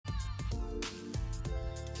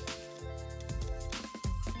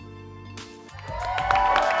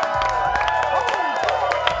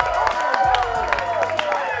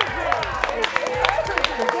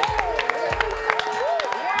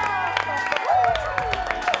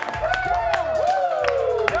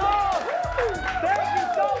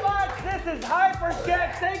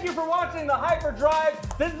for watching the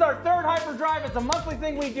HyperDrive. This is our third HyperDrive. It's a monthly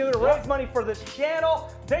thing we do to raise money for this channel.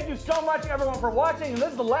 Thank you so much, everyone, for watching. And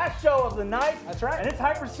this is the last show of the night. That's right. And it's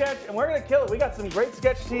Hyper Sketch, and we're going to kill it. We got some great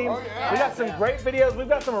sketch teams. Oh, yeah. We got some great videos. We've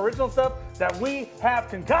got some original stuff that we have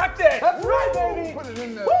concocted. That's right, baby. Put it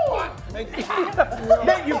in the pot. Nate,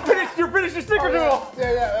 you finished your snickerdoodle.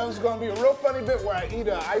 Yeah, that was going to be a real funny bit where I eat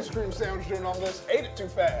an ice cream sandwich during all this. Ate it too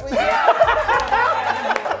fast.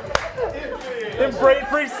 In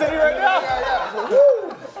brain-free city right now.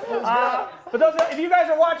 But those, if you guys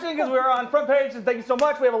are watching, because we're on front page, and thank you so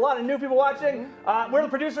much. We have a lot of new people watching. We're the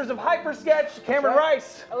producers of Hyper Sketch. Cameron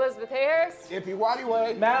Rice, Elizabeth Hayers, Iffy Waddy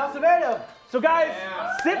Way, Mal Acevedo. So guys,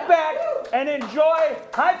 sit back and enjoy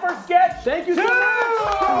Hyper Sketch. Thank you so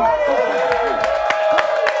much.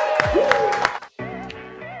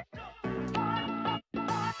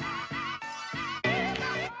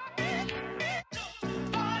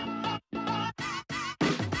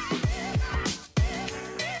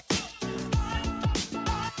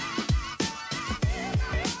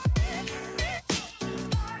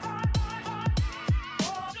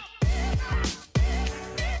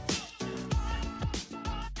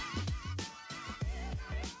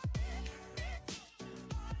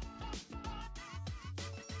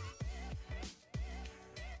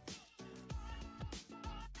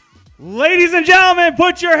 Ladies and gentlemen,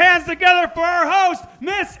 put your hands together for our host,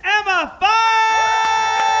 Miss Emma Fyffe!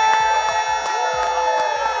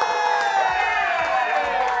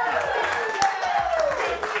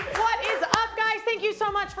 What is up, guys? Thank you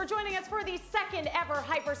so much for joining us for the second ever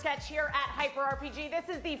Hyper Sketch here at Hyper RPG. This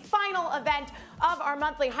is the final event of our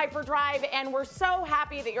monthly HyperDrive, and we're so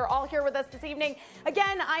happy that you're all here with us this evening.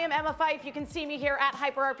 Again, I am Emma Fyffe. You can see me here at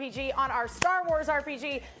Hyper RPG on our Star Wars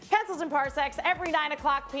RPG, Pencils and Parsecs, every 9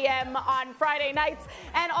 o'clock p.m. on Friday nights,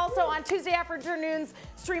 and also on Tuesday afternoons,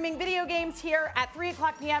 streaming video games here at 3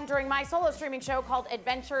 o'clock p.m. during my solo streaming show called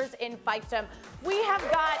Adventures in Fiefdom. We have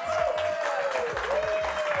got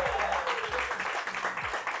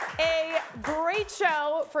a great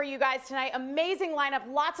show for you guys tonight. Amazing lineup.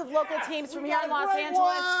 Lots of local teams from here in Los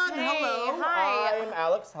Angeles. Hey, hello. hi. I'm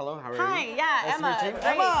Alex. Hello. How are you? Hi. Yeah, nice Emma. To meet you. Great.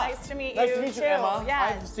 Emma. Nice to meet you. Nice to meet you, too. Emma. Yeah.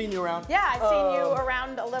 I've seen you around. Yeah, I've seen you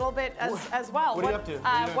around a little bit as well. What are you up to?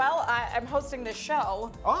 Well, I'm hosting this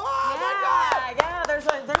show. Oh my God! Yeah. There's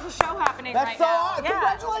a show happening right now. now. Yeah.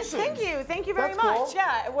 Congratulations. Thank you very That's much. cool.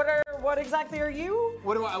 Yeah. What exactly are you?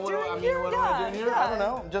 What am I doing here? Yeah. I don't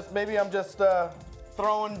know. Maybe I'm just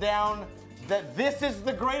throwing down that this is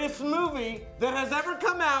the greatest movie that has ever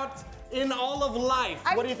come out in all of life.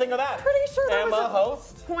 What do you think of that? Pretty sure there Emma, was a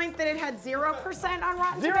host. point that it had 0% on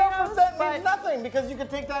Rotten Tomatoes. 0% means nothing because you can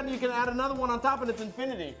take that and you can add another one on top and it's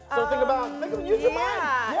infinity. So think of use your mind.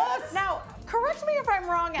 Yes. Now, correct me if I'm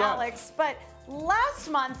wrong, Alex, but last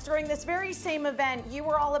month during this very same event, you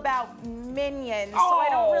were all about Minions. So I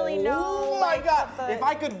don't really know. Oh my God! If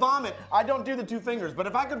I could vomit, I don't do the two fingers, but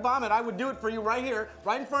if I could vomit, I would do it for you right here,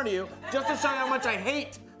 right in front of you, just to show you how much I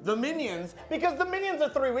hate the Minions, because the Minions are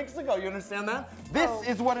 3 weeks ago, you understand that? This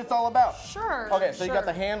is what it's all about. Sure. Okay, so you got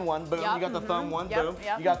the hand one, boom. Yep, You got the thumb one, boom.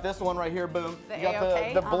 Yep. You got this one right here, boom. The You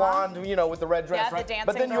got the blonde, you know, with the red dress, right? The dancing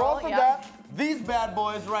but then you girl, also got these bad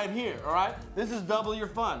boys right here, all right? This is double your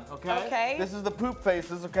fun, okay? Okay. This is the poop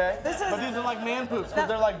faces, okay? But these are like man poops, because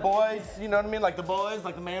they're like boys, you know what I mean? Like the boys,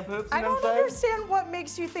 like the man poops, you know what I'm saying? I don't understand what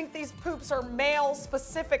makes you think these poops are male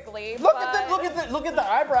specifically. Look at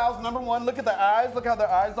the eyebrows, number one. Look at the eyes. Look how their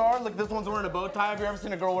eyes are. Look, this one's wearing a bow tie. Have you ever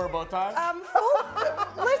seen a girl wear a bow tie?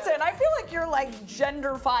 Listen, I feel like you're like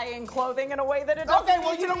genderfying clothing in a way that it doesn't. Okay,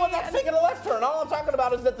 well, you know what? That's taking a left turn. All I'm talking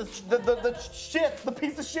about is that the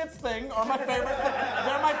piece of shits thing are my favorite.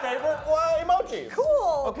 They're my favorite emojis.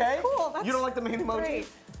 Cool. Okay. Cool. You don't like the main emojis? Great.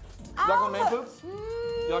 You like my man poops?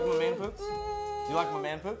 You like my man poops? You like my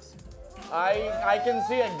man poops? I can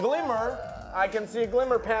see a glimmer. I can see a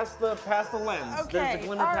glimmer past the lens. Okay. There's a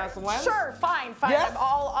glimmer past the lens. Sure, fine. Yes? I'm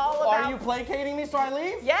all about. Are you placating me so I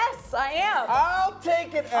leave? Yes, I am. I'll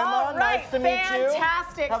take it, Emma. All right, nice to meet you.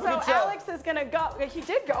 Fantastic. Have a So good show. Alex is gonna go. He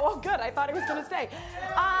did go. Oh, good. I thought he was gonna stay.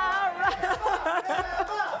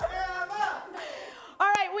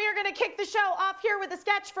 All right, we are gonna kick the show off here with a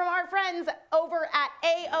sketch from our friends over at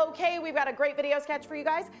A-OK. We've got a great video sketch for you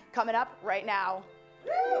guys coming up right now.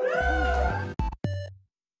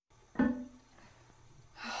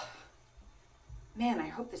 Man, I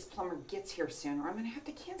hope this plumber gets here soon or I'm gonna have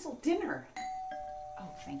to cancel dinner.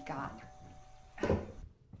 Oh, thank God.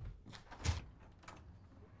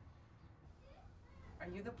 Are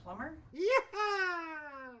you the plumber? Yeah!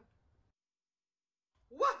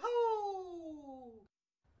 Woohoo!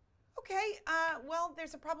 Okay, Well,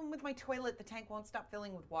 there's a problem with my toilet. The tank won't stop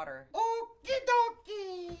filling with water. Okie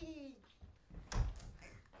dokie.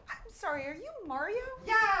 I'm sorry, are you Mario?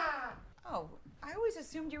 Yeah. Oh, I always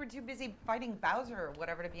assumed you were too busy fighting Bowser or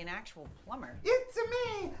whatever to be an actual plumber. It's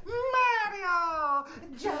me, Mario.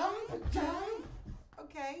 Jump, jump.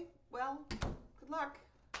 Okay, well, good luck.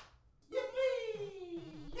 Yippee!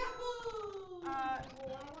 Yahoo! It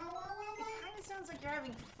kind of sounds like you're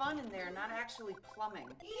having fun in there, not actually plumbing.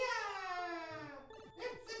 Yeah!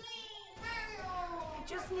 It's me, Mario! You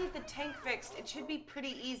just need the tank fixed. It should be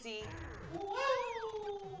pretty easy. Whoa!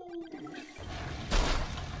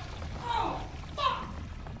 Oh, fuck!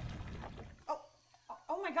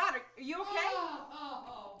 Oh my God, are you okay?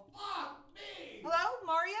 Oh, fuck me! Hello,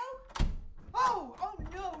 Mario? Oh,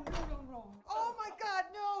 no. Oh my God,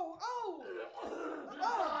 no! Oh!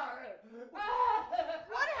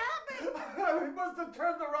 What happened? We must have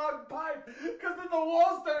turned the wrong pipe, because then the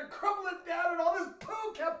walls started crumbling down and all this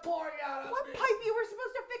poo kept pouring out of What me. pipe? You were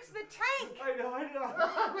supposed to fix the tank. I know.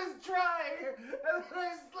 I was trying, and then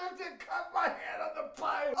I slipped and cut my hand on the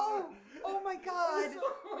pipe. Oh my God. There's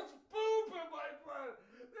so much poop in my blood.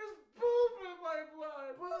 There's poop in my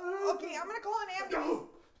blood. Okay, I'm gonna call an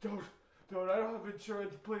ambulance. Don't. I don't have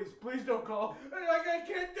insurance. Please don't call. I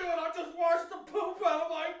can't do it. I'll just wash the poop out of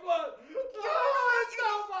my blood. It's so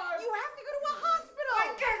much. You have to go to a hospital. I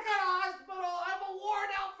can't go to the hospital. I'm a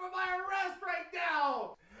warrant out for my arrest right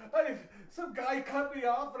now. Some guy cut me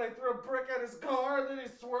off and I threw a brick at his car and then he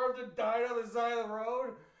swerved and died on the side of the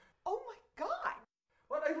road. Oh my God.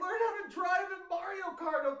 But I learned how to drive in Mario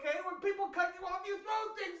Kart, okay? When people cut you off, you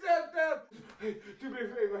throw things at them. Hey, do me a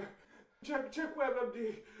favor. Check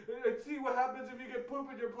WebMD and see what happens if you get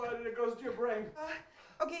poop in your blood and it goes to your brain.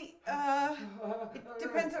 Okay, it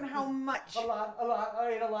depends on how much. A lot.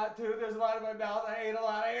 I ate a lot too. There's a lot in my mouth. I ate a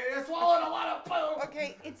lot. I swallowed a lot of poop.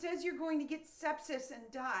 Okay, it says you're going to get sepsis and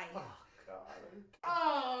die.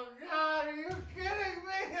 Oh, God, are you kidding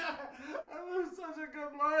me? I lived such a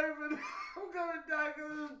good life and I'm gonna die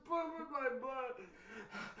because there's poop in my blood.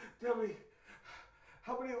 Tell me,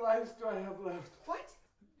 how many lives do I have left? What?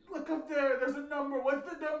 Look up there, there's a number. What's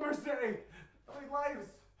the number say? How many lives?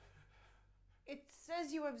 It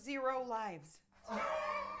says you have 0 lives.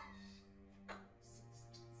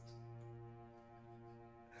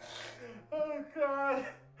 Oh, God.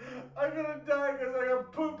 I'm gonna die because I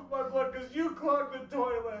got poop in my blood because you clogged the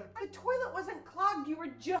toilet. The toilet wasn't clogged. You were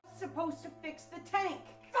just supposed to fix the tank.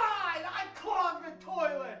 Fine, I clogged the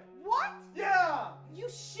toilet. What? Yeah. You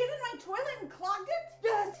shit in my toilet and clogged it?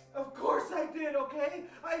 Yes, of course I did, okay?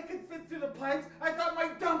 I could fit through the pipes. I thought my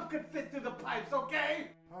dump could fit through the pipes, okay?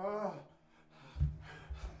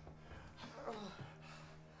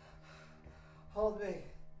 Hold me.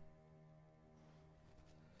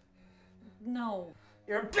 No.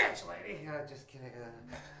 You're a bitch, lady. Just kidding.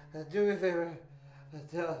 Do me a favor.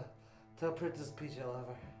 Tell Princess Peach I love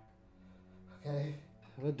her. Okay?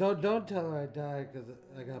 But don't tell her I died because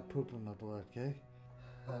I got poop in my blood, okay?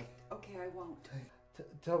 Okay, I won't.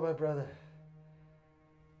 Tell my brother.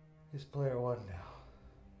 He's player 1 now.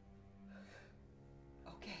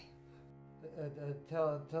 Okay.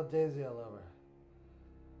 Tell Daisy I love her.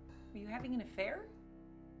 Are you having an affair?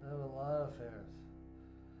 I have a lot of affairs.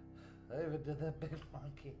 I even did that big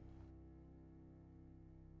monkey.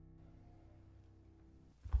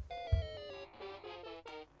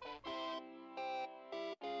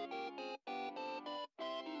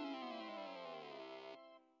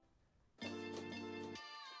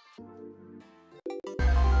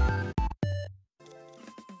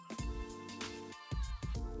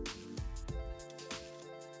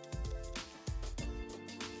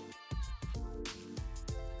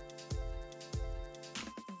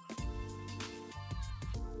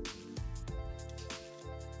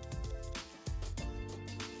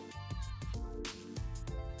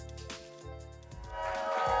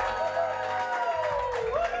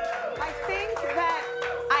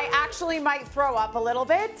 Might throw up a little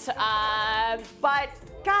bit, but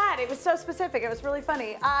God, it was so specific. It was really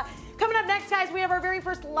funny. Coming up next, guys, we have our very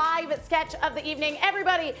first live sketch of the evening.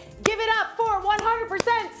 Everybody, give it up for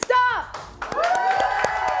 100% Stuff!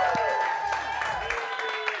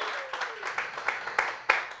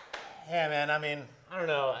 Yeah, man, I mean, I don't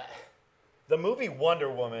know. The movie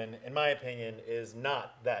Wonder Woman, in my opinion, is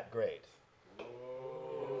not that great.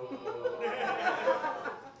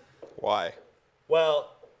 Why?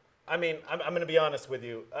 Well, I mean, I'm going to be honest with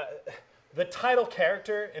you. The title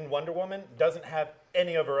character in Wonder Woman doesn't have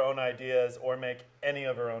any of her own ideas or make any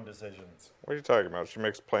of her own decisions. What are you talking about? She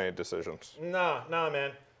makes plenty of decisions. Nah,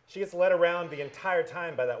 man. She gets led around the entire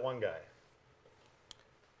time by that one guy.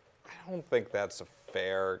 I don't think that's a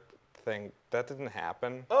fair thing, that didn't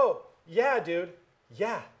happen. Oh, yeah, dude.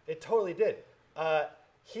 Yeah, it totally did.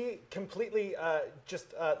 He completely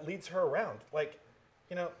just leads her around. Like,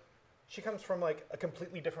 you know, she comes from like a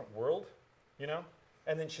completely different world, you know?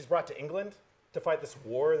 And then she's brought to England to fight this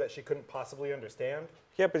war that she couldn't possibly understand.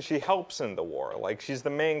 Yeah, but she helps in the war. Like, she's the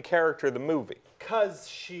main character of the movie. Because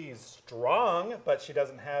she's strong, but she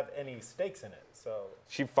doesn't have any stakes in it, so...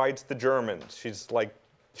 She fights the Germans.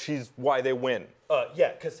 She's why they win.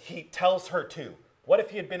 Yeah, because he tells her to. What if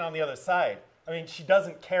he had been on the other side? I mean, she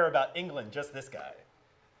doesn't care about England, just this guy.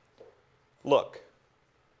 Look,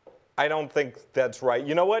 I don't think that's right.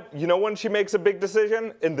 You know what? You know when she makes a big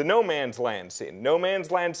decision? In the No Man's Land scene. No Man's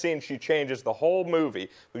Land scene, she changes the whole movie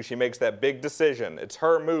when she makes that big decision. It's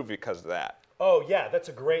her movie because of that. Oh, yeah, that's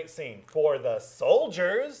a great scene for the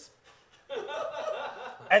soldiers.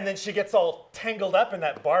 And then she gets all tangled up in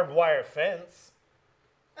that barbed wire fence.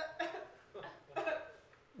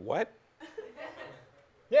 What?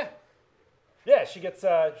 Yeah. Yeah, she gets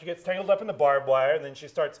tangled up in the barbed wire, and then she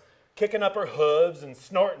starts kicking up her hooves and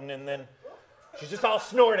snorting, and then she's just all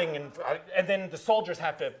snorting, and then the soldiers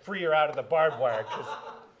have to free her out of the barbed wire because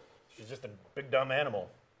she's just a big dumb animal.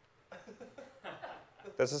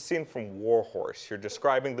 That's a scene from War Horse. You're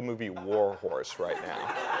describing the movie War Horse right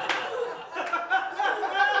now.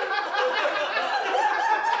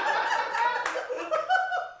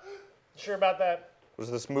 Sure about that? Was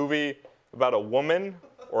this movie about a woman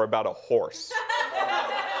or about a horse?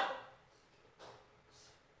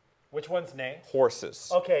 Which one's name? Horses.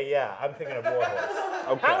 Okay, yeah, I'm thinking of War Horse.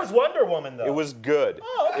 Okay. How was Wonder Woman, though? It was good.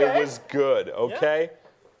 Oh, okay. It was good, okay? Yeah.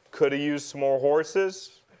 Could have used some more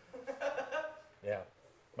horses. Yeah,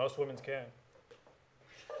 most women's can.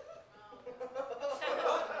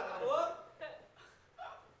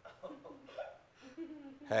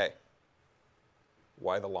 Hey,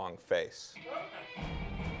 why the long face?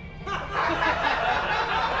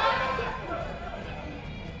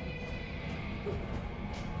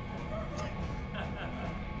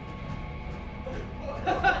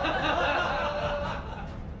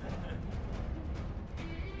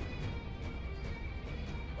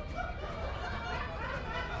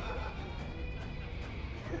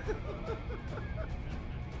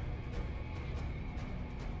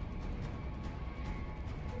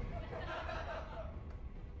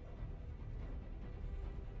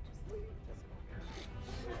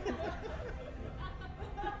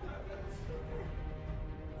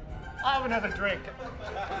 I'll have another drink.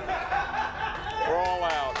 We're all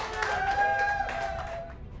out.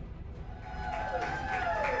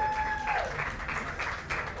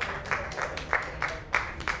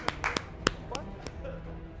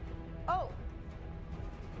 Oh.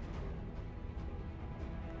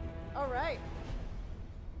 All right.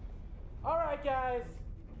 All right, guys.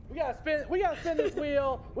 We gotta spin this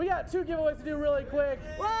wheel. We got 2 giveaways to do really quick.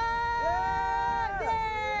 What? Yeah!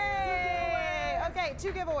 Yay! Okay,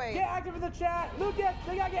 2 giveaways. Get active in the chat. Lucas,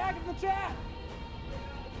 they gotta get active in the chat.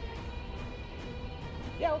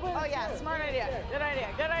 Yeah, we'll play Oh this yeah, too. smart idea. Good idea.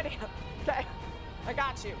 Good idea. Okay, I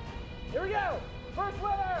got you. Here we go. First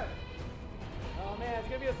winner. Oh man, it's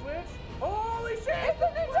gonna be a Switch. Holy shit! It's a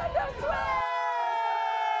Nintendo Switch!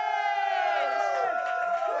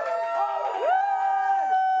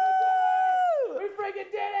 We freaking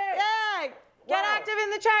did it! Yay! Get Wow. active in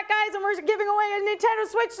the chat, guys, and we're giving away a Nintendo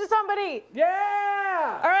Switch to somebody.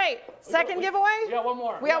 Yeah! All right, second giveaway. We got one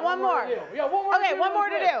more. We got one more. to do. We got one more. Okay, to do one more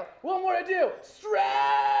really to quick. One more to do.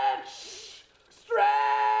 Stretch!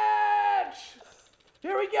 Stretch!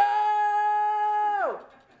 Here we go!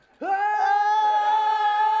 Ah!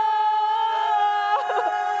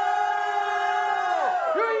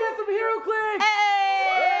 Here we get some hero clicks!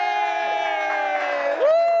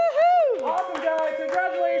 Awesome, guys.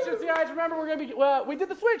 Congratulations, guys. Remember, we're going to be, we did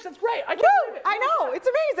the Switch. That's great. I can't believe it. I know, it's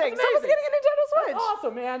amazing. It's Someone's amazing. getting a Nintendo Switch. That's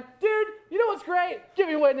awesome, man. Dude, you know what's great?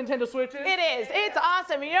 Giving away Nintendo Switches. It is. It's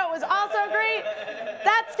awesome. You know what was also great?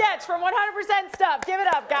 That sketch from 100% Stuff. Give it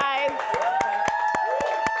up, guys.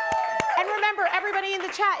 And remember, everybody in the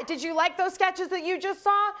chat, did you like those sketches that you just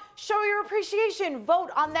saw? Show your appreciation.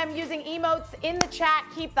 Vote on them using emotes in the chat.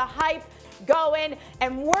 Keep the hype going.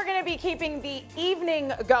 And we're going to be keeping the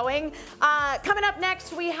evening going. Coming up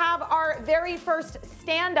next, we have our very first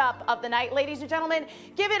stand-up of the night. Ladies and gentlemen,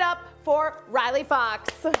 give it up for Riley Fox.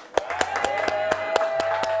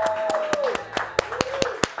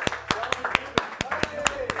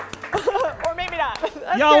 Or maybe not.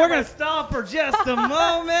 Y'all, we're going to stop for just a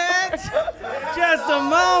moment. Just a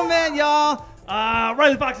moment, y'all.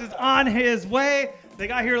 Riley Fox is on his way. They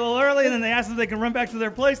got here a little early, and then they asked if they can run back to their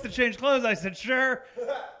place to change clothes. I said, sure. So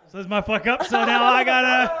this is my fuck up. So now I got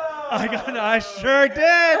to I sure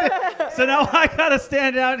did. So now I gotta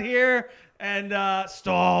stand out here and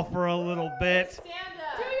stall for a little bit. Stand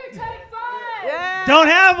up. Do your take 5. Yeah. Don't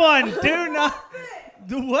have one. Do not.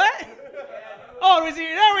 Do what? Oh,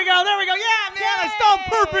 there we go. Yeah, man, I stalled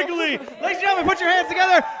perfectly. Ladies and gentlemen, put your hands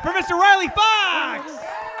together for Mr. Riley Fox.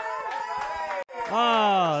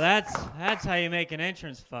 Oh, that's how you make an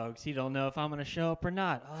entrance, folks. You don't know if I'm going to show up or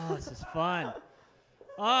not. Oh, this is fun.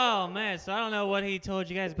 Oh, man, so I don't know what he told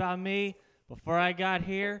you guys about me before I got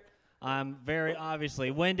here. I'm very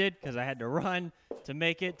obviously winded because I had to run to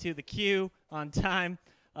make it to the queue on time.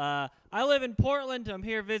 I live in Portland. I'm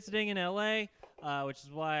here visiting in L.A., which is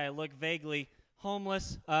why I look vaguely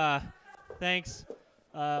homeless. Thanks.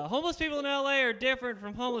 Homeless people in L.A. are different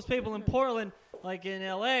from homeless people in Portland. Like in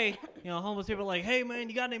L.A., homeless people are like, hey, man,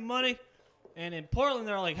 you got any money? And in Portland,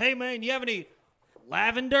 they're like, hey, man, you have any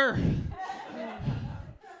lavender?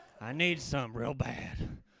 I need some real bad.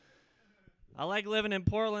 I like living in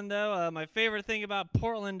Portland, though. My favorite thing about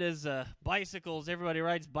Portland is bicycles. Everybody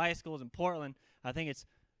rides bicycles in Portland. I think it's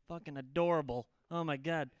fucking adorable. Oh, my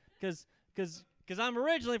God. Because I'm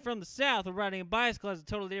originally from the South, where riding a bicycle has a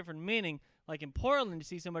totally different meaning. Like in Portland, you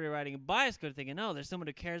see somebody riding a bicycle thinking, oh, there's someone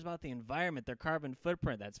who cares about the environment, their carbon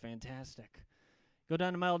footprint. That's fantastic. Go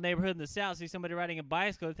down to my old neighborhood in the South, see somebody riding a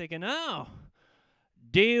bicycle thinking, oh,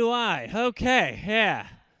 DUI. Okay, yeah.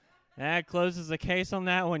 That closes the case on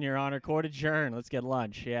that one, Your Honor. Court adjourned. Let's get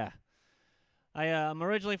lunch, yeah. I'm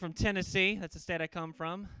originally from Tennessee. That's the state I come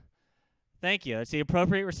from. Thank you. That's the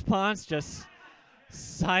appropriate response. Just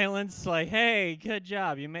silence like, hey, good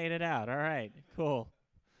job. You made it out. All right, cool.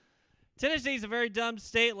 Tennessee is a very dumb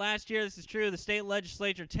state. Last year, this is true, the state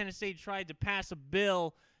legislature of Tennessee tried to pass a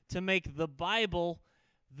bill to make the Bible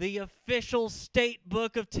the official state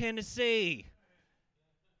book of Tennessee.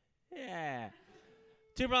 Yeah.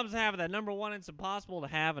 Two problems I have with that. Number one, it's impossible to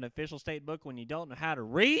have an official state book when you don't know how to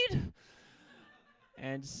read.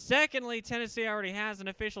 And secondly, Tennessee already has an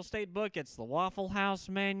official state book. It's the Waffle House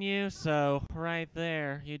menu. So right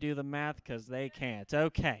there, you do the math because they can't.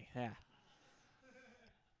 Okay, yeah.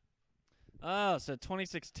 Oh, so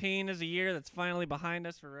 2016 is a year that's finally behind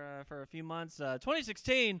us for a few months.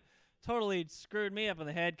 2016 totally screwed me up in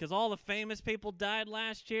the head because all the famous people died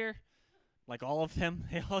last year. Like all of them.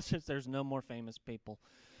 There's no more famous people.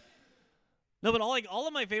 No, but all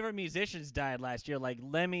of my favorite musicians died last year, like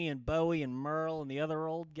Lemmy and Bowie and Merle and the other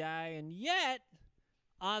old guy. And yet,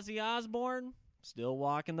 Ozzy Osbourne, still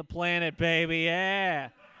walking the planet, baby. Yeah.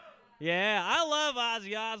 Yeah, I love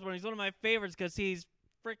Ozzy Osbourne. He's one of my favorites because he's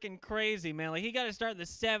freaking crazy, man. Like, he got to start in the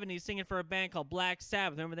 70s singing for a band called Black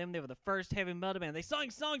Sabbath. Remember them? They were the first heavy metal band. They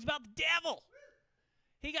sang songs about the devil.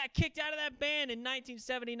 He got kicked out of that band in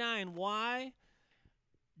 1979. Why?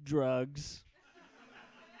 Drugs.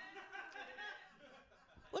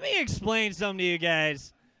 Let me explain something to you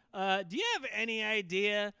guys. Do you have any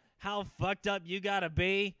idea how fucked up you gotta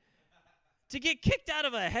be to get kicked out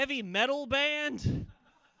of a heavy metal band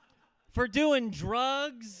for doing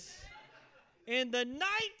drugs? In the 1970s,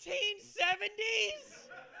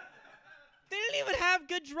 they didn't even have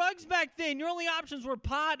good drugs back then. Your only options were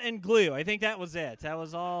pot and glue. I think that was it. That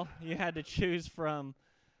was all you had to choose from.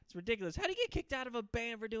 It's ridiculous. How do you get kicked out of a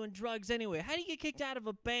band for doing drugs anyway? How do you get kicked out of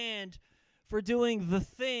a band for doing the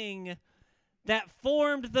thing that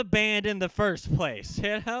formed the band in the first place,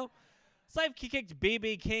 you know? It's like he kicked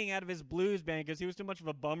B.B. King out of his blues band because he was too much of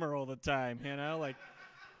a bummer all the time, you know? Like,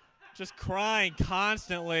 just crying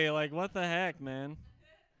constantly. Like, what the heck, man?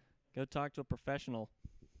 Go talk to a professional.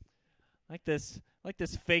 Like this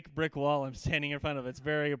fake brick wall I'm standing in front of. It's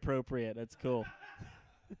very appropriate. That's cool.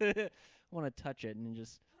 I want to touch it and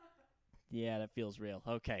just, yeah, that feels real.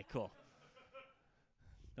 Okay, cool.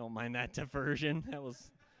 Don't mind that diversion. That was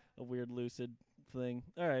a weird lucid thing.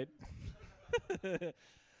 All right.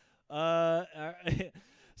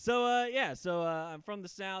 So I'm from the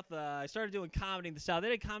South. I started doing comedy in the South. I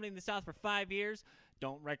did comedy in the South for 5 years.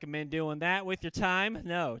 Don't recommend doing that with your time.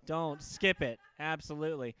 No, don't skip it.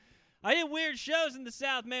 Absolutely. I did weird shows in the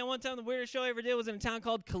South, man. One time the weirdest show I ever did was in a town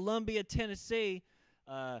called Columbia, Tennessee.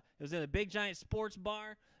 It was in a big giant sports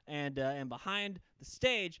bar, and behind the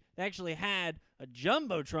stage they actually had a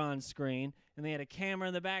Jumbotron screen, and they had a camera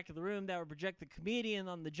in the back of the room that would project the comedian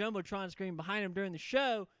on the Jumbotron screen behind him during the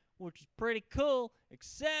show, which was pretty cool,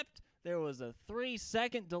 except there was a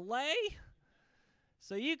 3-second delay.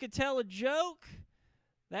 So you could tell a joke,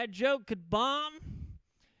 that joke could bomb,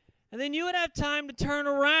 and then you would have time to turn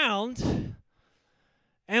around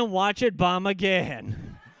and watch it bomb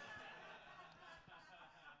again.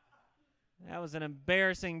 That was an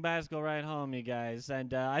embarrassing bicycle ride home, you guys.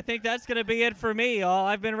 And I think that's going to be it for me, all.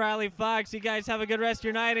 I've been Riley Fox. You guys have a good rest of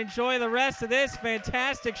your night. Enjoy the rest of this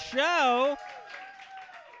fantastic show.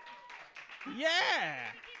 Yeah.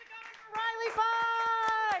 Riley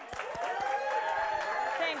Fox!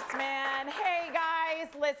 Thanks, man. Hey, guys,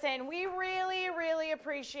 listen, we really, really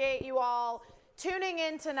appreciate you all tuning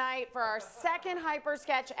in tonight for our second Hyper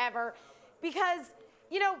Sketch ever because,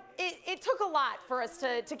 you know, it took a lot for us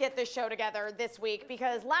to get this show together this week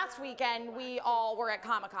because last weekend we all were at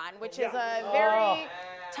Comic-Con, which is a very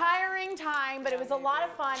tiring time, but it was a lot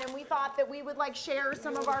of fun, and we thought that we would like share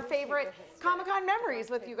some of our favorite Comic-Con memories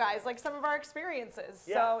with you guys, like some of our experiences.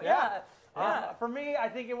 So, yeah. For me, I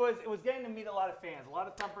think it was getting to meet a lot of fans, a lot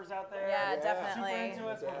of thumpers out there. Yeah, definitely. Super into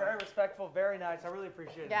us. We're very respectful, very nice. I really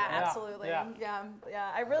appreciate it. Yeah, absolutely. Yeah.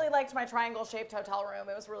 I really liked my triangle-shaped hotel room.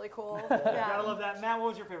 It was really cool. Gotta love that. Matt, what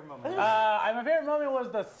was your favorite moment? My favorite moment was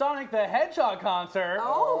the Sonic the Hedgehog concert.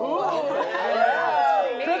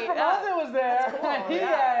 Chris Promotion was there. He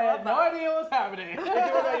had no idea what was happening.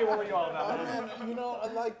 What were you all about? You know, I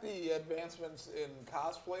like the advancements in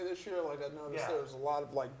cosplay this year. Like I noticed there was a lot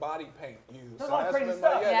of like body paint used. There's a lot of crazy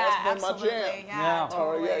stuff. That's been my jam. Yeah,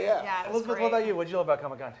 totally. Elizabeth, what about you? What did you love about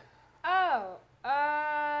Comic-Con?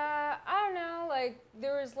 I don't know. Like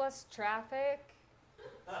there was less traffic.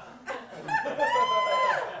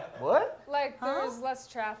 What? Like there was less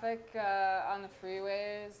traffic on the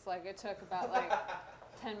freeways. Like it took about like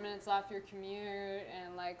 10 minutes off your commute,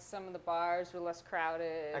 and like some of the bars were less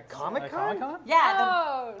crowded. At Comic-Con?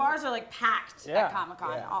 Yeah, the bars are like packed at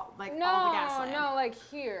Comic-Con. All the gasoline. No, like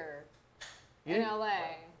here in LA.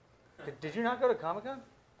 Did you not go to Comic-Con?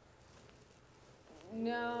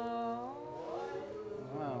 No.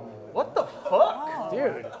 Wow. What the fuck,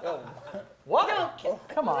 dude? What?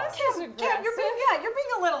 Come on. Cam, you're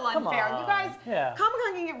being a little unfair. You guys,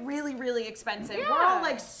 Comic-Con can get really, really expensive. Yeah. We're all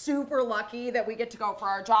like super lucky that we get to go for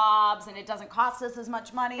our jobs and it doesn't cost us as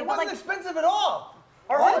much money. It wasn't expensive at all.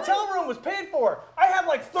 Our hotel room was paid for. I had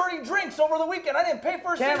like 30 drinks over the weekend. I didn't pay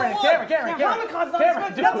for a single one. Cameron. Comic-Con's not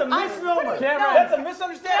expensive. That's a misnomer. That's a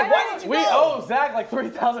misunderstanding. Why didn't you go? We owe Zach like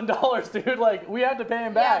 $3,000, dude. Like, we have to pay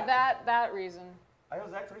him back. Yeah, that reason. I owe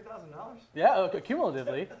Zach $3,000? Yeah,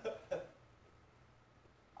 cumulatively.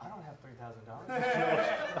 I don't have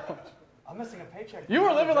 $3,000. I'm missing a paycheck. You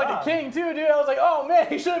were living like a king too, dude. I was like, oh man,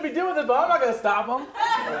 he shouldn't be doing this, but I'm not gonna stop him.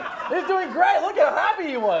 He's doing great. Look how happy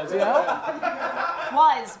he was, you know?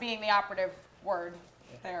 Was being the operative word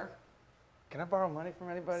there. Can I borrow money from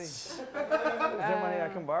anybody? Is there money I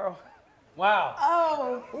can borrow? Wow.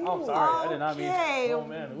 Oh. I'm sorry. I did not mean to. Oh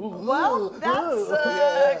man. Ooh. Well,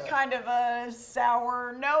 that's kind of a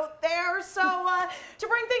sour note there. So to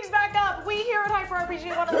bring things back up, we here at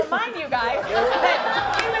HyperRPG want to remind you guys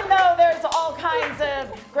that even though there's all kinds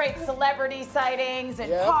of great celebrity sightings and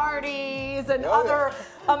parties and other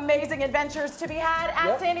amazing adventures to be had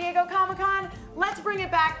at San Diego Comic-Con, let's bring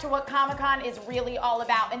it back to what Comic-Con is really all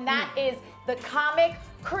about, and that is the comic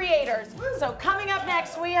creators. So coming up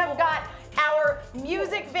next, we have got our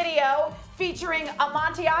music video featuring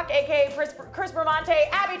Amontiac, aka Chris Bramante,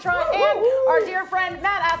 Abby Trott, and our dear friend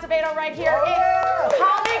Matt Acevedo right here. It's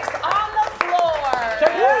Comics on the Floor.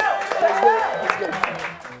 Check it out. Let's get it.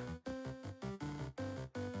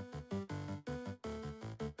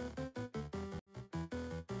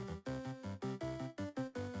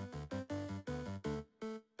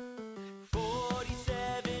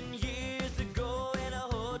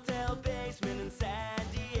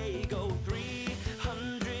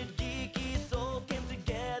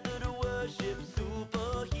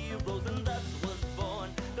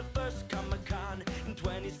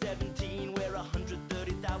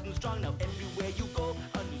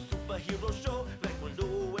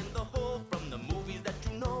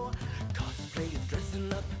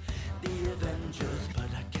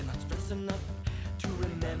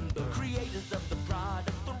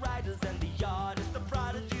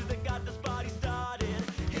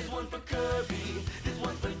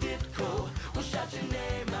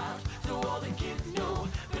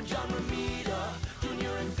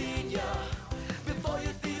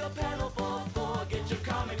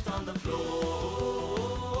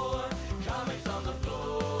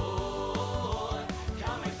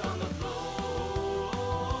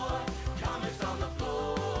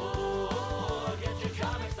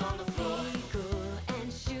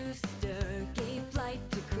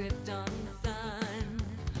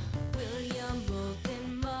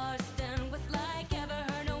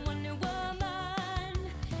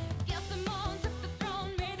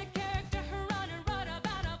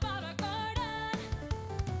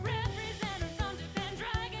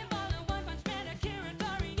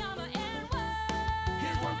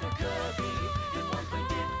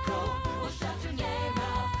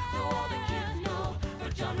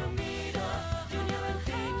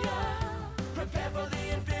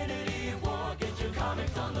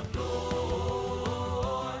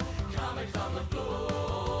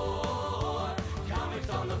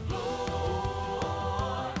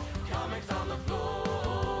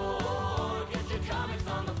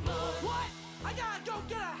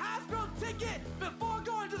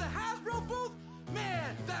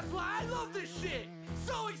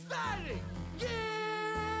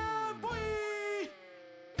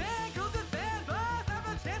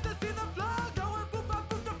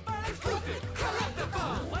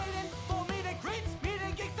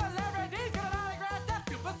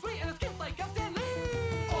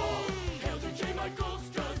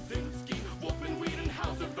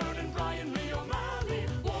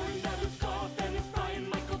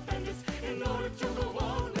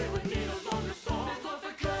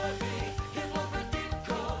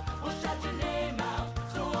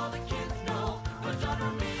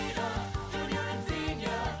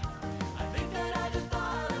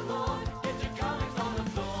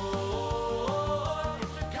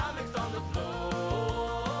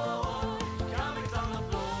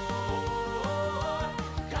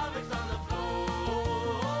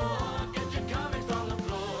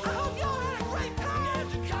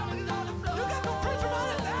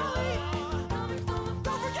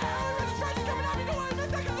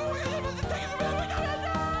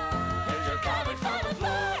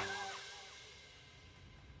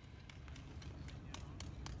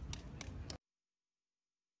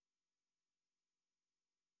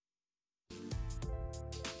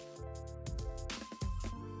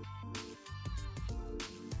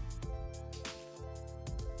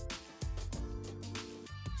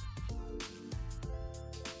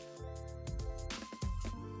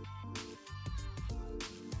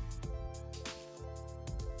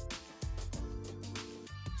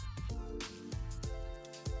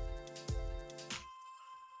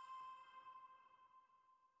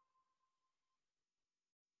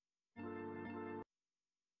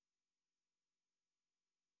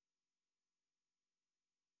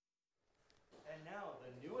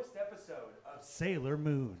 Sailor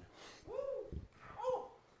Moon.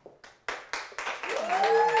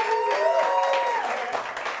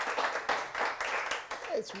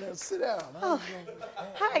 Hey, Samantha, sit down.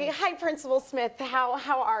 Hi, Principal Smith.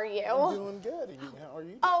 How are you? I'm doing good. How are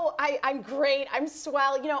you? Oh, I'm great. I'm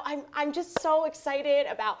swell. You know, I'm just so excited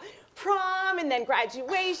about prom and then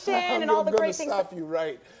graduation and all the great things. I'm going to stop you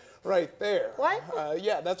right there. What?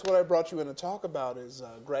 Yeah, that's what I brought you in to talk about is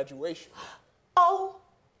graduation. Oh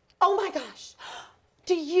my gosh.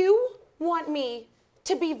 Do you want me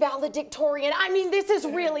to be valedictorian? I mean, this is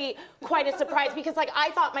really quite a surprise because, like,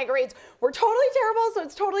 I thought my grades were totally terrible, so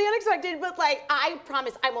it's totally unexpected, but, like, I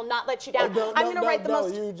promise I will not let you down. I'm going to write the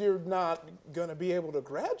most... You're not going to be able to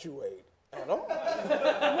graduate at all.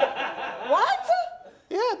 What?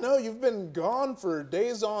 Yeah, no, you've been gone for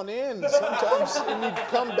days on end. Sometimes and you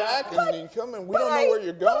come back and you come and we don't know where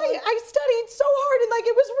you're going. I studied so hard and like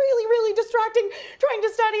it was really, really distracting trying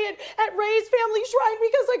to study at Ray's family shrine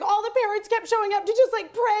because like all the parents kept showing up to just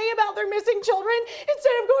like pray about their missing children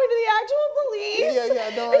instead of going to the actual police.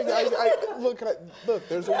 Look,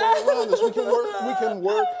 there's a way around this. We can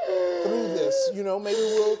work through this. You know, maybe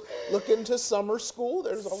we'll look into summer school.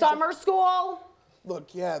 Summer school?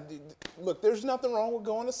 Look, there's nothing wrong with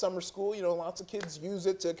going to summer school. You know, lots of kids use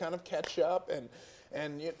it to kind of catch up and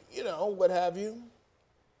you know, what have you.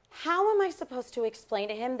 How am I supposed to explain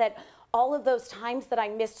to him that all of those times that I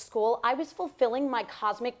missed school, I was fulfilling my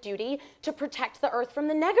cosmic duty to protect the Earth from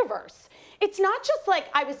the Negaverse? It's not just like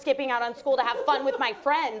I was skipping out on school to have fun with my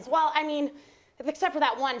friends. Well, I mean, except for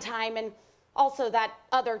that one time and also that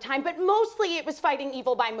other time, but mostly it was fighting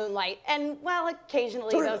evil by moonlight. And, well,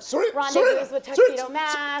 occasionally those rendezvous with tuxedo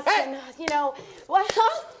masks and, you know, what?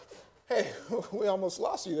 Hey, we almost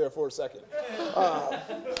lost you there for a second.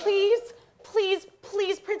 Please,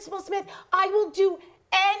 Principal Smith, I will do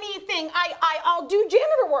anything. I'll do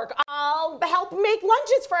janitor work. I'll help make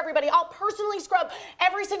lunches for everybody. I'll personally scrub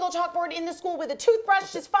every single chalkboard in the school with a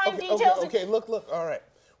toothbrush, just fine details. Okay, look, all right.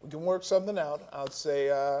 We can work something out. I'd say,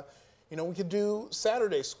 you know, we could do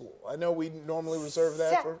Saturday school. I know we normally reserve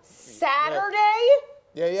that for... Saturday?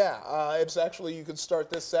 Yeah. It's actually, you could start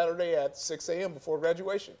this Saturday at 6 a.m. before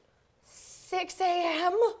graduation. 6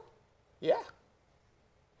 a.m.? Yeah.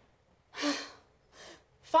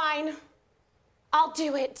 Fine. I'll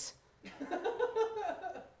do it.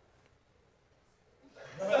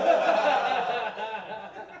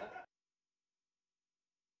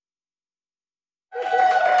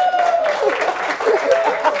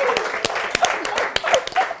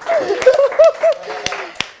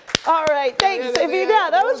 All right, thanks.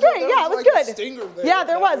 That was great. Yeah, it was good. Stinger there. Yeah,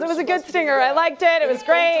 there was. It was a good stinger. I liked it. It was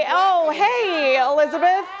great. Oh, hey,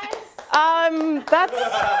 Elizabeth.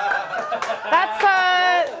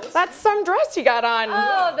 That's some dress you got on.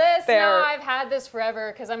 Oh, this? There. No, I've had this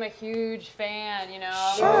forever because I'm a huge fan, you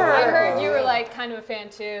know. Sure. I heard you were like kind of a fan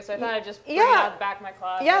too, so I thought I'd just bring it out the back of my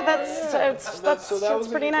closet. Yeah, that's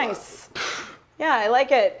pretty nice. Yeah, I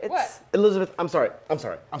like it. What? Elizabeth, I'm sorry.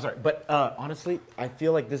 But honestly, I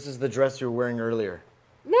feel like this is the dress you were wearing earlier.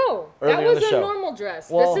 No, that was a normal dress.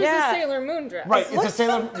 Well, this is a Sailor Moon dress. Right, it's a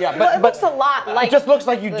Sailor Moon. Yeah, but it looks a lot like it just looks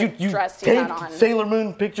like you dress you had taped on. Sailor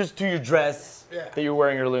Moon pictures to your dress that you were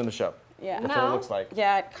wearing earlier in the show. Yeah. That's what it looks like.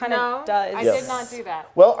 Yeah, it kind of does. I did not do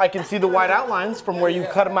that. Well, I can see the white outlines from where you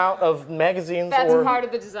cut them out of magazines. That's part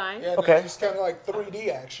of the design. Yeah, okay. It's kind of like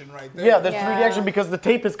 3D action right there. Yeah, there's 3D action because the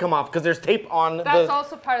tape has come off, because there's tape on That's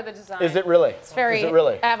also part of the design. Is it really? It's very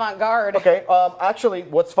avant-garde. Okay, actually,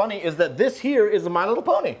 what's funny is that this here is a My Little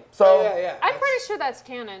Pony. So yeah. I'm pretty sure that's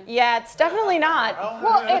canon. Yeah, it's definitely not.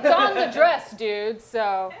 Well, it's on the dress, dude,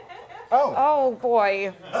 so. Oh,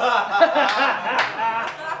 boy.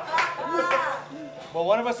 Well,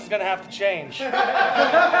 one of us is going to have to change. Are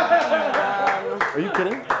you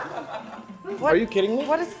kidding? Are you kidding me?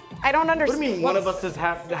 I don't understand. What do you mean one of us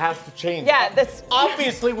has to change? Yeah, this...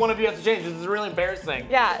 Obviously, one of you has to change. This is really embarrassing.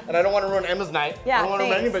 Yeah. And I don't want to ruin Emma's night. Yeah, I don't want to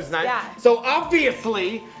ruin anybody's night. Yeah. So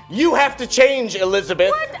obviously, you have to change, Elizabeth.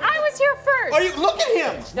 What? I was here first. Are you? Look at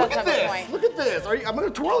him. Look at have a this. point. Look at this. I'm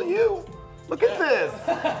going to twirl you. Look at this.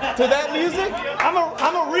 To that music? I'm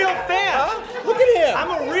a real fan. Huh? Look at him.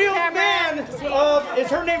 I'm a real fan of, is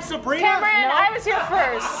her name Sabrina? Cameron, I was here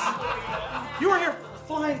first. You were here.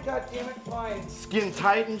 Fine, goddammit, fine. Skin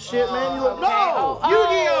tight and shit, man. You look, Okay. no.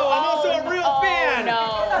 Yu-Gi-Oh! I'm also a real fan.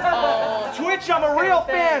 No. Twitch, I'm a real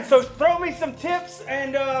fan. So throw me some tips,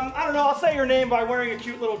 and I don't know. I'll say your name by wearing a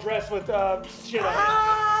cute little dress with shit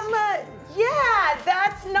on it. Yeah,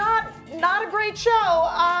 that's not a great show,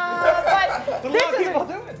 but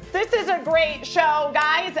this is a great show,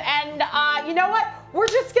 guys. And you know what? we're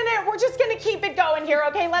just gonna keep it going here,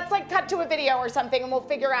 okay? Let's like cut to a video or something, and we'll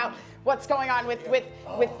figure out what's going on with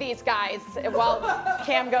these guys while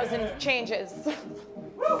Cam goes and changes.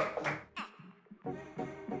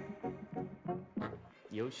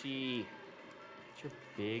 Yoshi, get your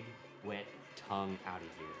big, wet tongue out of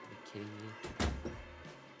here. Are you kidding me?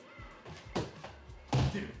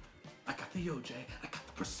 Dude, I got the OJ, I got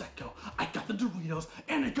the Prosecco, I got the Doritos,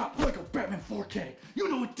 and I got Lego Batman 4K. You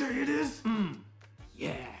know what day it is?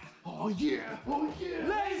 Yeah. Oh yeah. Oh yeah.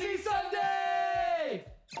 Lazy Sunday!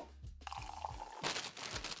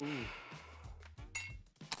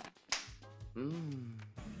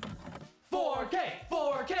 4K,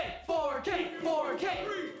 4K, 4K, 4K.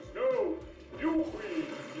 No, you freeze.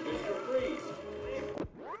 Mr. Freeze.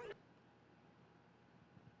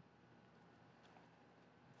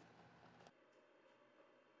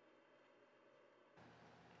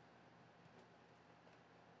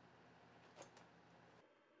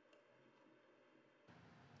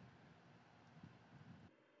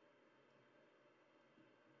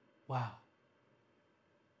 Wow.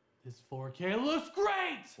 This 4K looks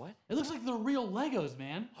great! What? It looks like the real Legos,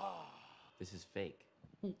 man. This is fake.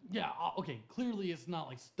 Yeah, okay, clearly it's not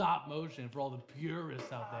like stop motion for all the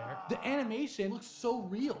purists out there. The animation looks so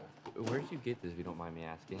real. Where did you get this, if you don't mind me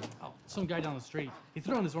asking? Oh, some guy down the street. He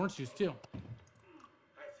threw on his orange juice too.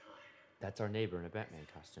 That's our neighbor in a Batman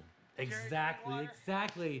costume. Exactly,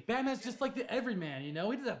 exactly. Batman's just like the everyman, you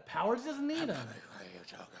know? He doesn't have powers, he doesn't need them.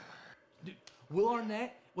 Dude, Will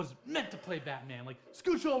Arnett was meant to play Batman. Like,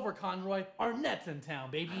 scooch over, Conroy. Arnett's in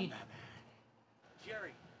town, baby.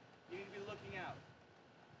 Jerry, you need to be looking out.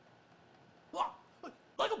 Oh,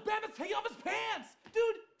 Lego Batman's taking off his pants!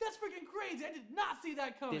 Dude, that's freaking crazy. I did not see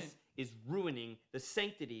that coming. This is ruining the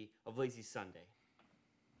sanctity of Lazy Sunday.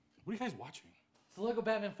 What are you guys watching? It's the Lego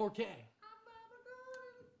Batman 4K.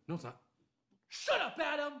 No, it's not. Shut up,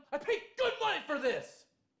 Adam! I paid good money for this!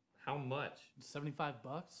 How much? 75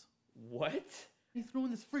 bucks? What? He threw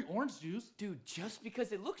in this free orange juice. Dude, just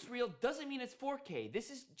because it looks real doesn't mean it's 4K.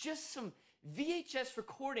 This is just some VHS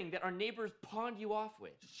recording that our neighbors pawned you off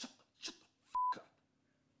with. Shut the f up.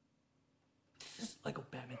 This is Lego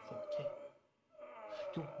Batman 4K.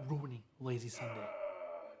 You're ruining Lazy Sunday.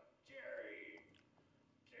 Jerry.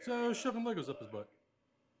 So, shoving Legos up his butt.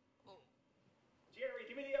 Jerry,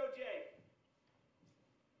 give me the OJ.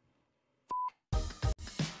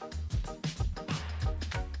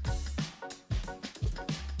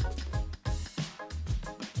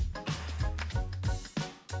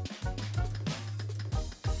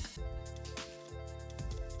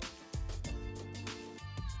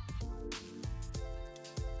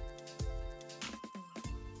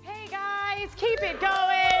 Hey guys, keep it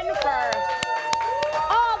going for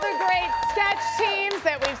all the great sketch teams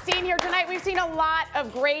that we've seen here tonight. We've seen a lot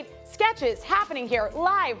of great sketches happening here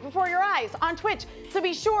live before your eyes on Twitch. So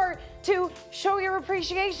be sure to show your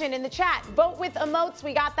appreciation in the chat. Vote with emotes.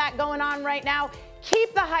 We got that going on right now.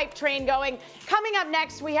 Keep the hype train going. Coming up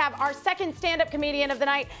next, we have our second stand-up comedian of the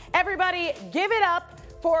night. Everybody give it up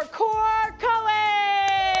for Core Cohen.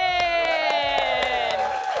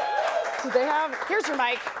 Do they have, here's your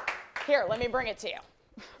mic. Here, let me bring it to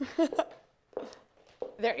you.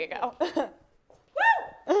 There you go. Woo!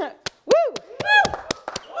 Woo! Woo!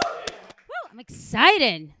 I'm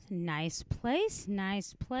excited. Nice place,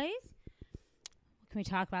 nice place. Can we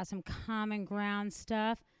talk about some common ground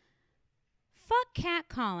stuff? Fuck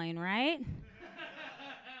catcalling, right?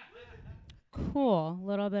 Cool. A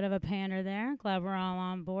little bit of a pander there. Glad we're all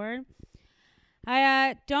on board.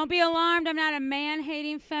 Don't be alarmed. I'm not a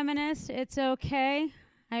man-hating feminist. It's okay.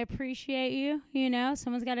 I appreciate you. You know,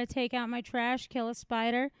 someone's got to take out my trash, kill a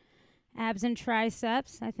spider, abs and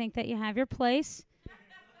triceps. I think that you have your place.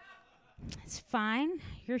 It's fine.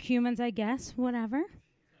 You're humans, I guess. Whatever.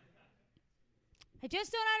 I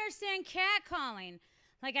just don't understand catcalling.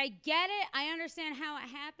 Like, I get it. I understand how it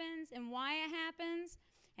happens and why it happens.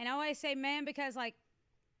 And I always say man because, like,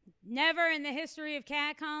 never in the history of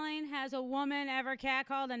catcalling has a woman ever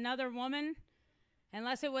catcalled another woman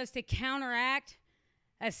unless it was to counteract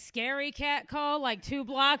a scary catcall like 2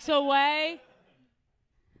 blocks away.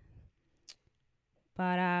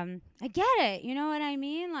 But I get it. You know what I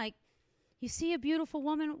mean? Like, you see a beautiful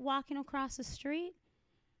woman walking across the street,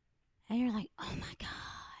 and you're like, oh, my God.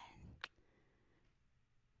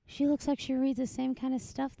 She looks like she reads the same kind of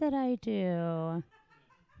stuff that I do.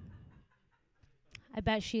 I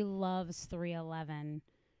bet she loves 311.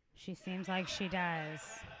 She seems like she does.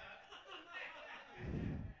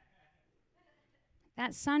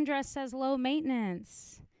 That sundress says low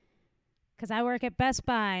maintenance. Because I work at Best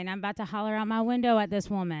Buy, and I'm about to holler out my window at this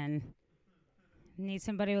woman. Need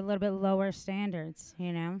somebody with a little bit lower standards,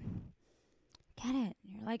 you know? Get it?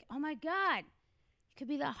 You're like, oh my God, you could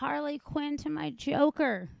be the Harley Quinn to my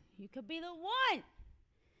Joker. You could be the one.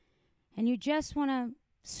 And you just want to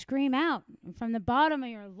scream out. And from the bottom of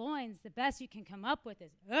your loins, the best you can come up with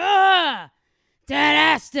is, ugh, dead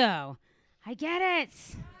asto. I get it.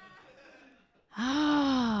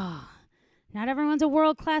 Oh, not everyone's a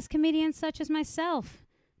world-class comedian such as myself.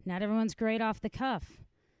 Not everyone's great off the cuff.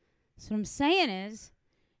 So what I'm saying is,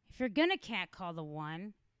 if you're going to catcall the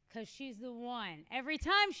one, because she's the one, every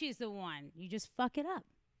time she's the one, you just fuck it up.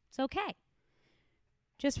 It's okay.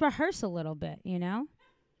 Just rehearse a little bit, you know?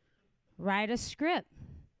 Write a script.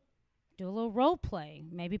 Do a little role play.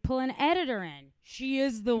 Maybe pull an editor in. She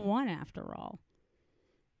is the one after all.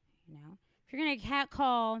 You know? If you're going to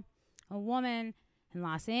catcall a woman in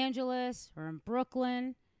Los Angeles or in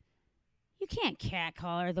Brooklyn, you can't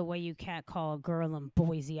catcall her the way you catcall a girl in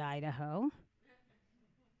Boise, Idaho. You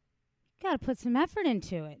got to put some effort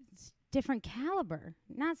into it. It's different caliber.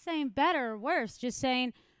 Not saying better or worse, just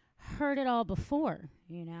saying heard it all before,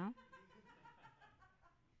 you know?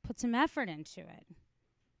 Put some effort into it.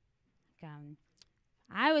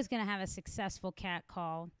 I was going to have a successful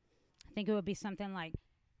catcall. I think it would be something like,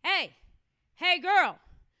 hey girl,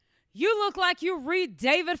 you look like you read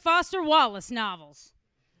David Foster Wallace novels.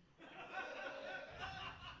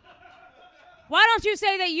 Why don't you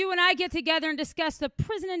say that you and I get together and discuss the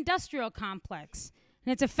prison industrial complex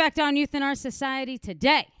and its effect on youth in our society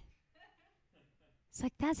today? It's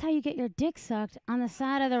like, that's how you get your dick sucked on the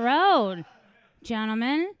side of the road,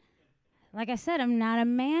 gentlemen. Like I said, I'm not a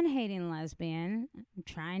man-hating lesbian. I'm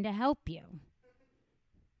trying to help you.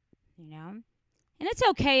 You know? And it's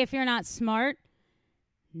okay if you're not smart.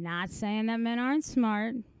 Not saying that men aren't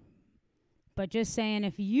smart, but just saying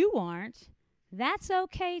if you aren't, that's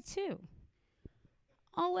okay too.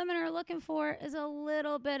 All women are looking for is a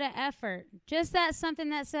little bit of effort. Just that something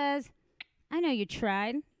that says, I know you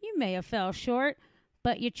tried. You may have fell short,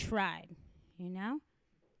 but you tried. You know?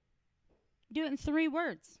 Do it in 3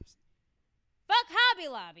 words. Fuck Hobby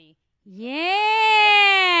Lobby.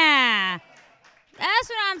 Yeah. That's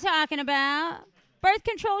what I'm talking about. Birth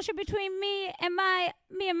control should be between me and my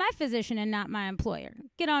physician and not my employer.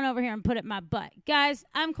 Get on over here and put it in my butt. Guys,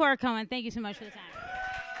 I'm Cora Cohen. Thank you so much for the time.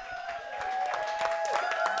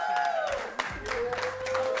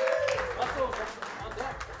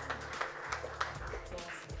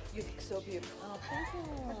 You look so beautiful. Oh, thank you.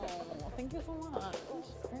 Thank you so much.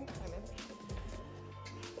 Very excited.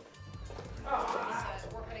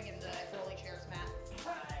 We're putting in the rolling chairs, Matt.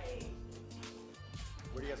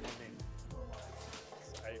 Where do you guys want me?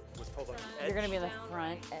 I was told on the edge. You're going to be in the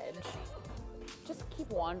front edge. Just keep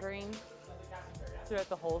wandering throughout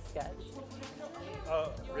the whole sketch.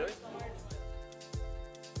 Oh, really?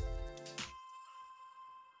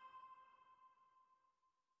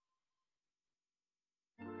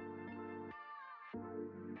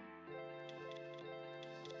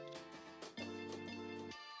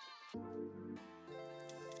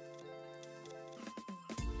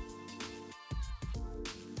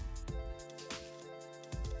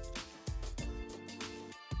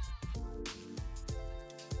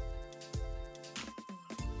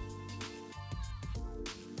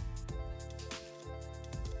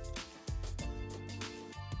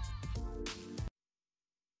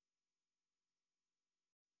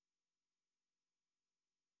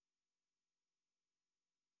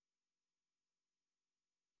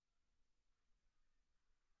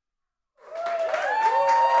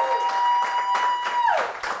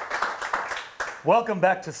 Welcome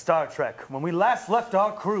back to Star Trek. When we last left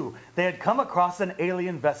our crew, they had come across an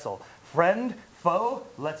alien vessel. Friend, foe,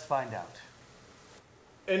 let's find out.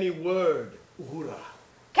 Any word, Uhura?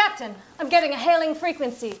 Captain, I'm getting a hailing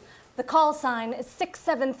frequency. The call sign is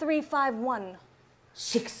 67351.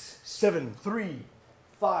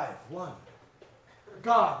 67351.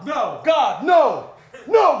 God, no! God, no!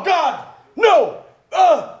 No, God, no!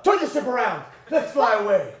 Turn your ship around. Let's fly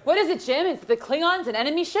away. What is it, Jim? Is the Klingons an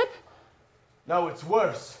enemy ship? No, it's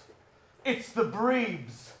worse. It's the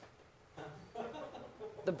Breebs.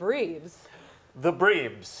 The Breebs? The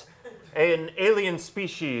Breebs, an alien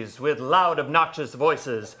species with loud, obnoxious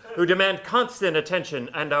voices who demand constant attention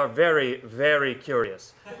and are very, very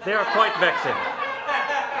curious. They are quite vexing.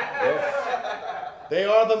 Yes. They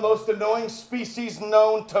are the most annoying species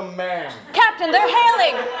known to man. Captain, they're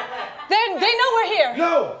hailing. They know we're here.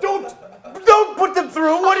 No, don't put them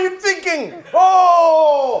through. What are you thinking?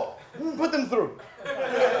 Oh! Put them through.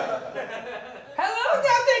 Hello,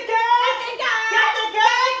 Captain Kirk! Captain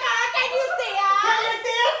Kirk! Can you see us? Can you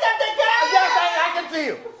see us, Captain Kirk? Yes, I can see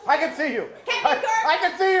you. I can see you. Captain Kirk! I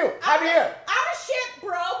can see you. I'm here. Our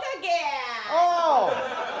Oh!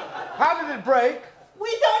 How did it break?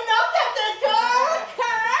 We don't know, Captain Kirk!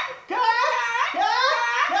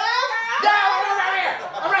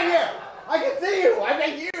 I'm right here! I can see you! I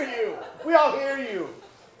can hear you! We all hear you!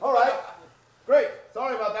 All right. Great.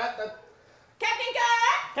 Sorry about that. Captain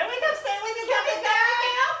Kirk! Can we come stay with you, Captain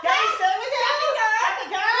Kirk? Can we stay with you? Captain Kirk!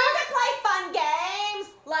 We can play fun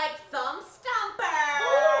games like Thumb Stumper!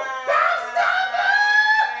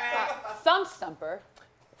 Thumb Stumper?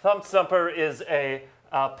 Thumb Stumper is a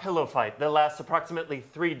pillow fight that lasts approximately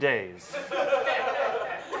 3 days.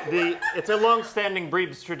 It's a long-standing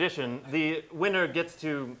Breebs tradition. The winner gets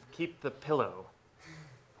to keep the pillow.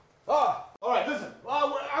 Oh, all right, listen.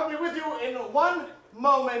 I'll be with you in 1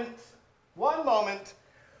 moment. 1 moment.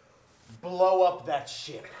 Blow up that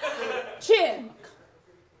ship. Jim!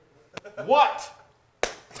 What?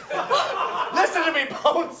 Listen to me,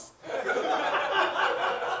 Bones.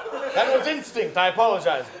 That was instinct. I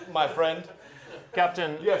apologize, my friend.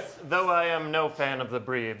 Captain, yes. Though I am no fan of the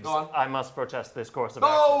Breebs, I must protest this course of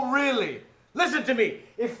action. Oh, really? Listen to me.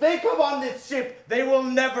 If they come on this ship, they will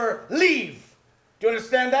never leave. Do you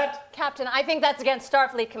understand that? Captain, I think that's against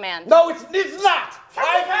Starfleet command. No, it's not.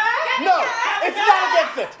 No, it's not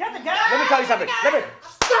against it. Let me tell you something. Stop it.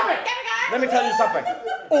 Let me tell you something.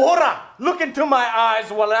 Uhura, look into my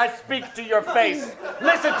eyes while I speak to your face.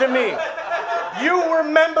 Listen to me. You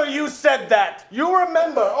remember you said that. You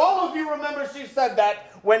remember, all of you remember she said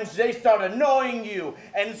that when they started annoying you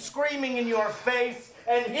and screaming in your face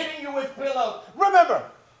and hitting you with pillows. Remember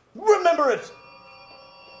it.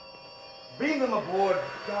 Beam them aboard.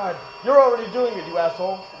 God, you're already doing it, you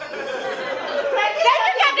asshole. Thank you,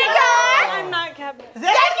 Captain Kirk! I'm not Captain.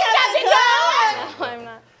 Thank you, Captain Kirk! No, I'm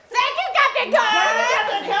not. Thank you, Captain Kirk! Thank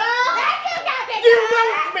you, Captain Kirk! You know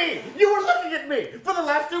it's me! You were looking at me! For the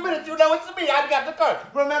last 2 minutes, you know it's me! I'm Captain Kirk!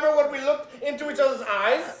 Remember when we looked into each other's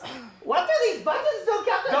eyes? What do these buttons do,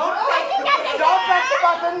 Captain Don't Kirk? press the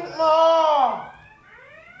button! No!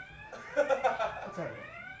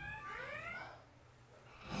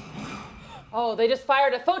 Oh, they just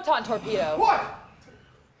fired a photon torpedo. What?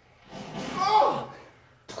 Oh!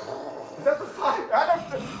 Is that the fire? I don't...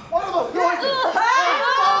 What are those noises?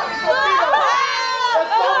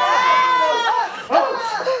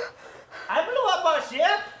 I blew up our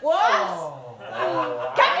ship. What?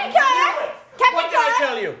 Oh. Captain Kirk! Captain What did I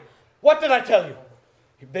tell you? What did I tell you?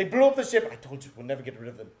 They blew up the ship. I told you we'll never get rid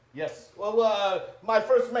of them. Yes. Well, my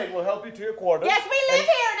first mate will help you to your quarters. Yes, we live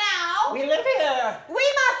here now. We live here.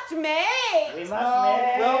 We must mate. We must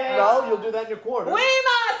mate. No, you'll do that in your quarters. We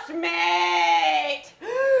must mate.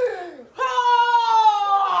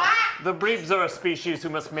 The Breebs are a species who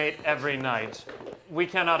must mate every night. We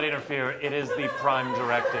cannot interfere. It is the prime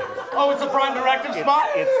directive. Oh, it's the prime directive, Spot?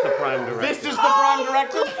 It's the prime directive. This is the prime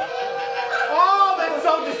directive? Oh, that's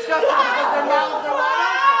so disgusting because their mouths are wide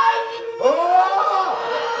open.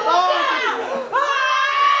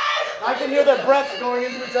 I can hear their breaths going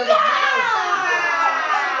into each other's mouths.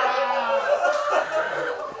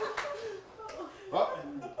 Oh,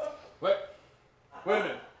 wait a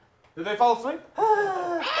minute. Did they fall asleep? They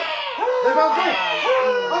fell asleep.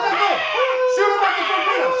 Okay, good. Shoot him out the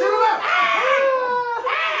torpedo. Shoot him out.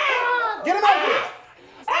 Get him out of here.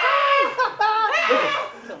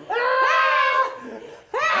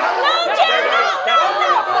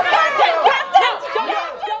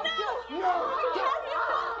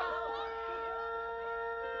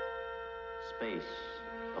 Space,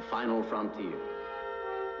 a final frontier.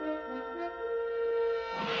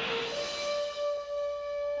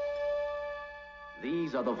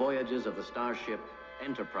 These are the voyages of the starship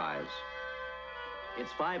Enterprise.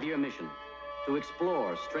 Its 5-year mission, to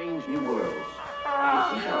explore strange new worlds,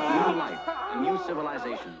 to seek out new life and new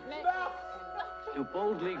civilizations, to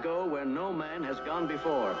boldly go where no man has gone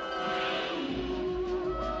before.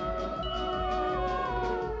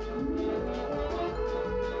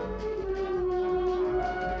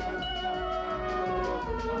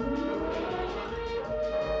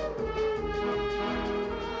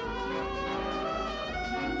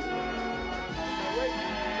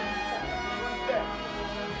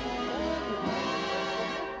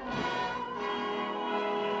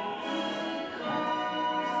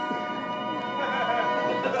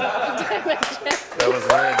 That was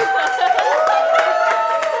weird.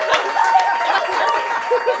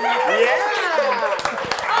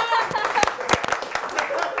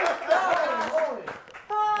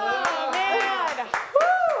 Oh, man.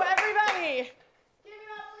 Woo, everybody. Give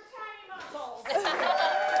it up for Tiny Muscles.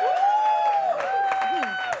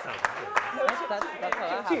 That's how that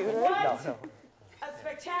happened. A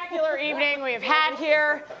spectacular evening we've had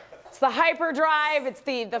here. It's the HyperDrive. It's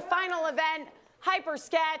the final event, Hyper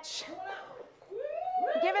Sketch.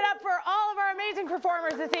 Give it up for all of our amazing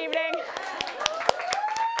performers this evening.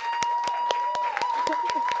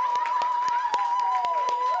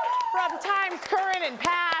 From times current and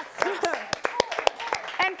past.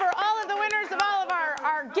 And for all of the winners of all of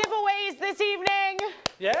our giveaways this evening.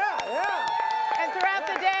 Yeah, yeah. And throughout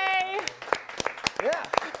the day. Yeah.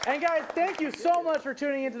 And guys, thank you so much for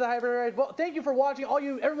tuning into the HyperDrive. Well, thank you for watching,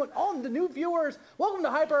 everyone, all the new viewers. Welcome to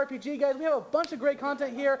HyperRPG, guys. We have a bunch of great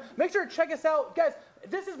content here. Make sure to check us out, guys.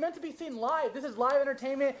 This is meant to be seen live. This is live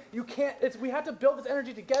entertainment. You can't. We have to build this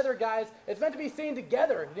energy together, guys. It's meant to be seen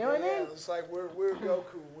together. You know what I mean? It's like we're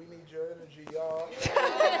Goku. We need your energy, y'all.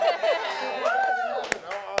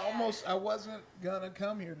 I wasn't gonna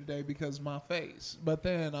come here today because of my face, but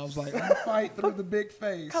then I was like, I'm gonna fight through the big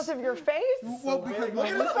face. Because of your face? Well, because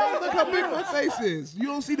look how big my face is. You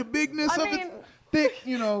don't see the bigness of it. Thick,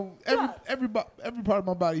 you know, every part of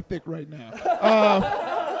my body thick right now.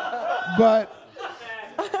 But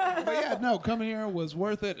yeah, no, coming here was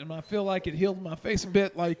worth it, and I feel like it healed my face a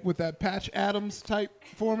bit, like with that Patch Adams type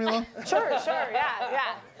formula. Sure,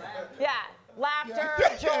 yeah. Laughter,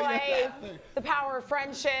 joy, the power of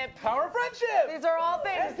friendship. Power of friendship! These are all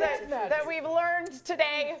things that we've learned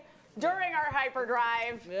today during our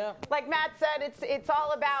HyperDrive. Yeah. Like Matt said, it's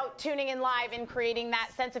all about tuning in live and creating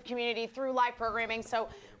that sense of community through live programming. So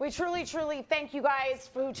we truly, truly thank you guys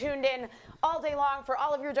who tuned in all day long for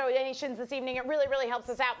all of your donations this evening. It really, really helps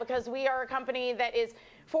us out because we are a company that is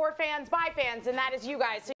for fans, by fans, and that is you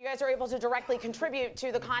guys. So you guys are able to directly contribute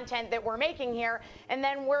to the content that we're making here, and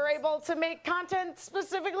then we're able to make content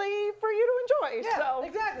specifically for you to enjoy. Yeah, so,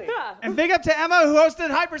 exactly. Yeah. And big up to Emma who hosted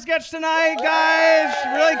HyperSketch tonight, guys. She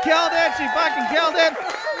really killed it. She fucking killed it.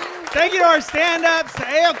 Thank you to our stand-ups, to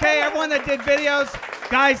AOK, everyone that did videos.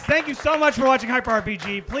 Guys, thank you so much for watching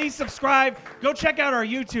HyperRPG. Please subscribe. Go check out our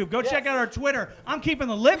YouTube. Go check out our Twitter. I'm keeping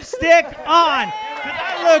the lipstick on because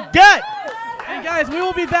I look good. And guys, we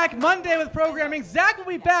will be back Monday with programming. Zach will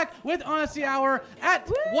be back with Honesty Hour at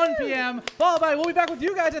 1 p.m. Followed by, we'll be back with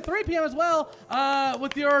you guys at 3 p.m. as well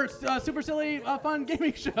with your super silly, fun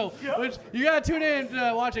gaming show, which you got to tune in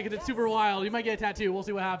to watch it because it's super wild. You might get a tattoo. We'll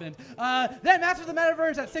see what happens. Then Masters of the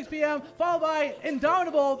Metaverse at 6 p.m. Followed by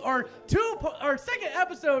Indomitable, our second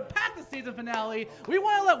episode past the season finale. We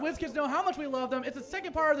want to let WizKids know how much we love them. It's the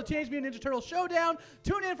second part of the Teenage Mutant Ninja Turtles Showdown.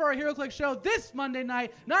 Tune in for our HeroClix show this Monday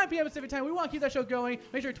night, 9 p.m. Pacific time. We want to keep that show going.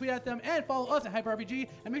 Make sure to tweet at them and follow us at HyperRPG,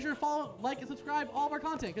 and make sure to follow, like, and subscribe all of our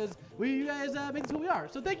content because you guys make this who we are.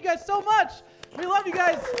 So thank you guys so much. We love you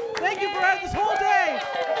guys. Thank you for having this whole day.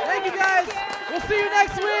 Thank you guys. We'll see you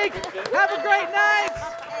next week. Have a great night.